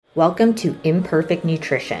Welcome to Imperfect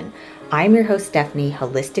Nutrition. I'm your host, Stephanie,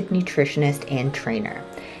 holistic nutritionist and trainer.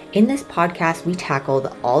 In this podcast, we tackle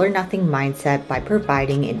the all or nothing mindset by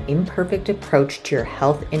providing an imperfect approach to your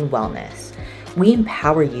health and wellness. We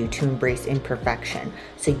empower you to embrace imperfection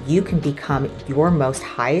so you can become your most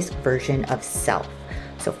highest version of self.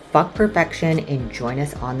 So fuck perfection and join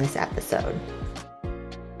us on this episode.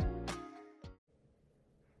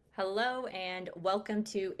 Hello and welcome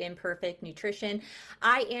to Imperfect Nutrition.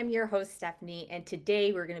 I am your host, Stephanie, and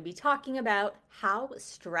today we're going to be talking about how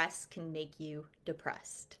stress can make you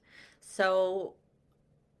depressed. So,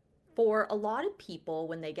 for a lot of people,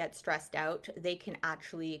 when they get stressed out, they can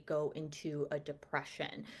actually go into a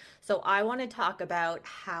depression. So, I want to talk about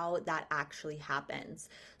how that actually happens.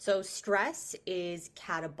 So, stress is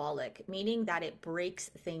catabolic, meaning that it breaks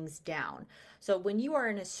things down. So, when you are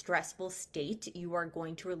in a stressful state, you are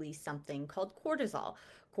going to release something called cortisol.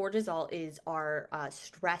 Cortisol is our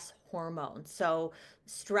stress hormone. So,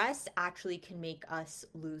 stress actually can make us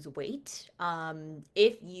lose weight.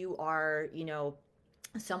 If you are,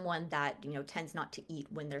 someone that tends not to eat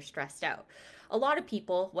when they're stressed out. A lot of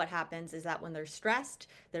people, what happens is that when they're stressed,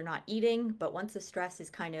 they're not eating, but once the stress is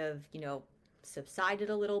kind of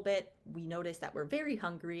subsided a little bit, we notice that we're very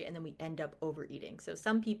hungry and then we end up overeating. So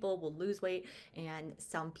some people will lose weight and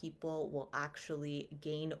some people will actually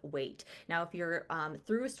gain weight. Now, if you're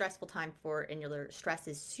through a stressful time and your stress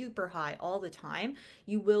is super high all the time,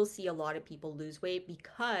 you will see a lot of people lose weight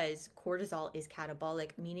because cortisol is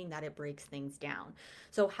catabolic, meaning that it breaks things down.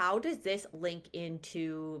 So how does this link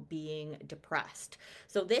into being depressed?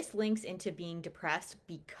 So this links into being depressed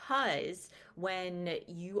because when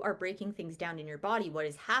you are breaking things down in your body, what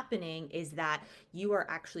is happening is that you're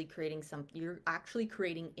actually creating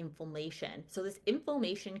inflammation. So this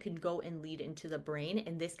inflammation can go and lead into the brain,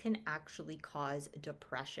 and this can actually cause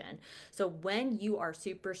depression. So when you are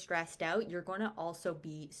super stressed out, you're going to also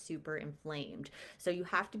be super inflamed. So you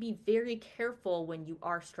have to be very careful when you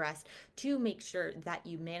are stressed to make sure that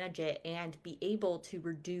you manage it and be able to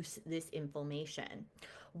reduce this inflammation.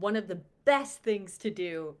 One of the best things to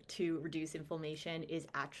do to reduce inflammation is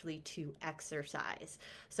actually to exercise.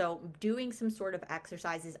 So doing some sort of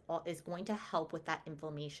exercise is going to help with that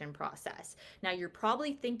inflammation process. Now you're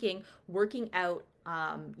probably thinking working out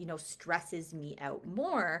stresses me out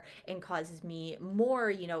more and causes me more,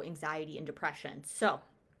 anxiety and depression. So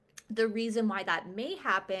the reason why that may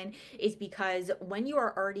happen is because when you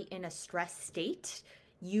are already in a stress state,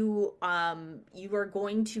 you are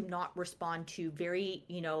going to not respond to very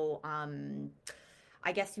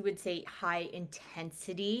I guess you would say high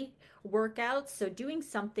intensity workouts. So doing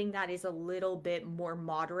something that is a little bit more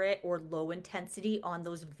moderate or low intensity on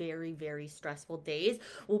those very, very stressful days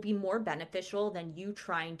will be more beneficial than you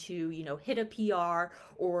trying to, hit a PR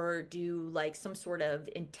or do like some sort of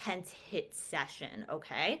intense hit session.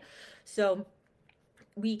 Okay. So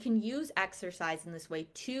we can use exercise in this way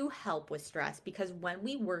to help with stress, because when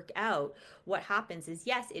we work out, what happens is,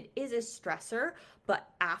 yes, it is a stressor, but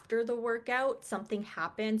after the workout, something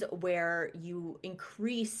happens where you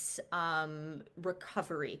increase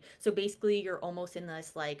recovery. So basically, you're almost in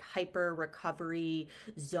this like hyper recovery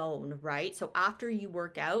zone, right? So after you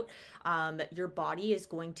work out, your body is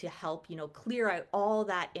going to help, clear out all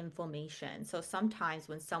that inflammation. So sometimes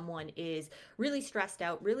when someone is really stressed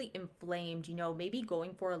out, really inflamed, maybe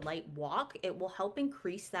going for a light walk, it will help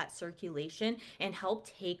increase that circulation and help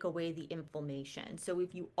take away the inflammation. So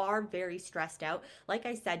if you are very stressed out, like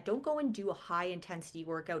I said, don't go and do a high intensity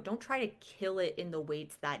workout. Don't try to kill it in the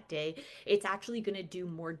weights that day. It's actually going to do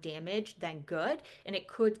more damage than good, and it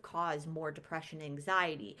could cause more depression and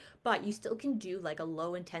anxiety. But you still can do like a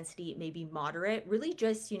low intensity, maybe moderate, really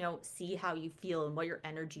just, see how you feel and what your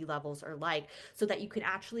energy levels are like so that you can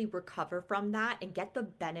actually recover from that and get the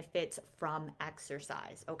benefits from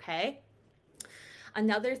exercise, okay?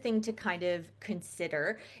 Another thing to kind of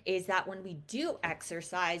consider is that when we do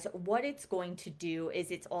exercise, what it's going to do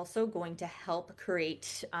is it's also going to help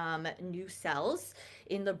create new cells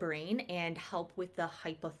in the brain and help with the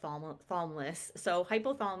hypothalamus. So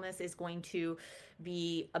hypothalamus is going to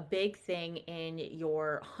be a big thing in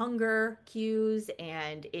your hunger cues,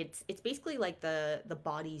 and it's basically like the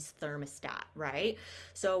body's thermostat, right?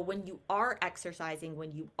 So when you are exercising,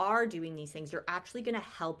 when you are doing these things, you're actually going to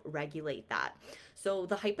help regulate that. So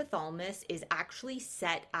the hypothalamus is actually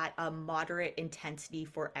set at a moderate intensity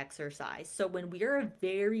for exercise. So when we are a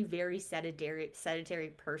very, very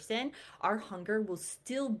sedentary person, our hunger will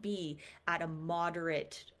still be at a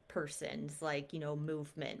moderate person's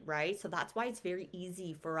movement, right? So that's why it's very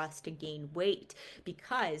easy for us to gain weight,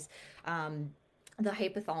 because the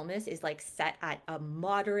hypothalamus is like set at a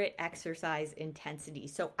moderate exercise intensity.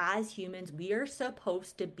 So as humans, we are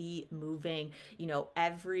supposed to be moving,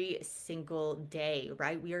 every single day,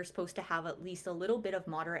 right? We are supposed to have at least a little bit of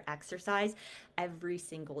moderate exercise every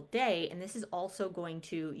single day. And this is also going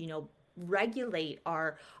to, regulate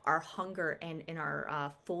our hunger and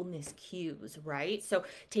our fullness cues, right? So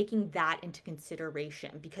taking that into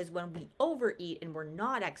consideration, because when we overeat and we're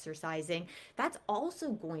not exercising, that's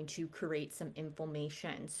also going to create some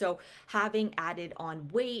inflammation. So having added on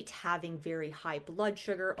weight, having very high blood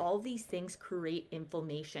sugar, all these things create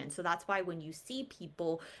inflammation. So that's why when you see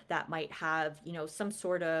people that might have, some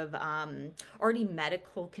sort of already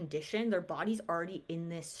medical condition, their body's already in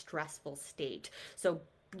this stressful state. So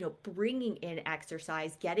bringing in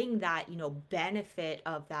exercise, getting that, benefit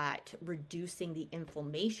of that, reducing the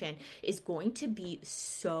inflammation is going to be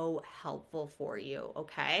so helpful for you.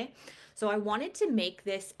 Okay. So I wanted to make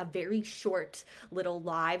this a very short little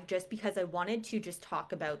live just because I wanted to just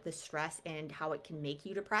talk about the stress and how it can make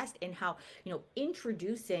you depressed, and how,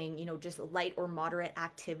 introducing, just light or moderate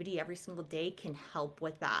activity every single day can help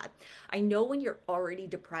with that. I know when you're already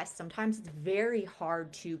depressed, sometimes it's very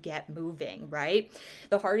hard to get moving, right?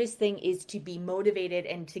 The hardest thing is to be motivated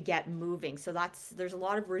and to get moving. So there's a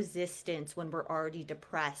lot of resistance when we're already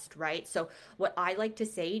depressed, right? So what I like to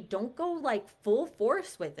say, don't go like full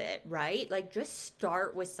force with it, right? Like just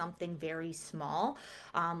start with something very small,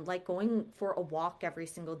 like going for a walk every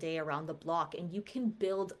single day around the block, and you can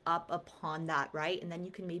build up upon that, right? And then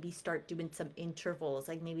you can maybe start doing some intervals,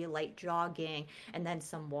 like maybe light jogging and then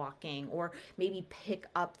some walking, or maybe pick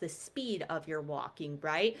up the speed of your walking,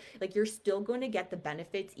 right? Like you're still going to get the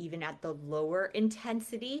benefits even at the lower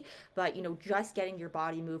intensity, but just getting your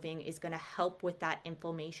body moving is going to help with that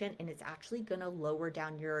inflammation, and it's actually going to lower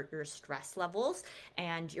down your stress levels,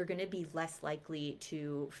 and you're going to be less likely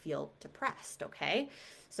to feel depressed. Okay.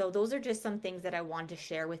 So those are just some things that I wanted to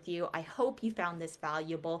share with you. I hope you found this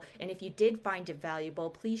valuable. And if you did find it valuable,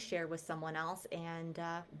 please share with someone else, and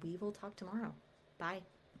we will talk tomorrow. Bye.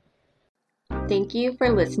 Thank you for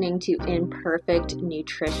listening to Imperfect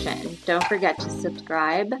Nutrition. Don't forget to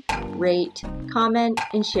subscribe, rate, comment,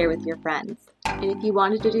 and share with your friends. And if you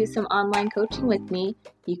wanted to do some online coaching with me,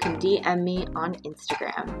 you can DM me on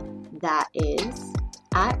Instagram. That is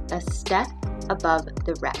at a step above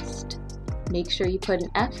the rest. Make sure you put an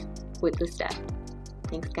F with the step.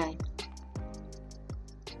 Thanks, guys.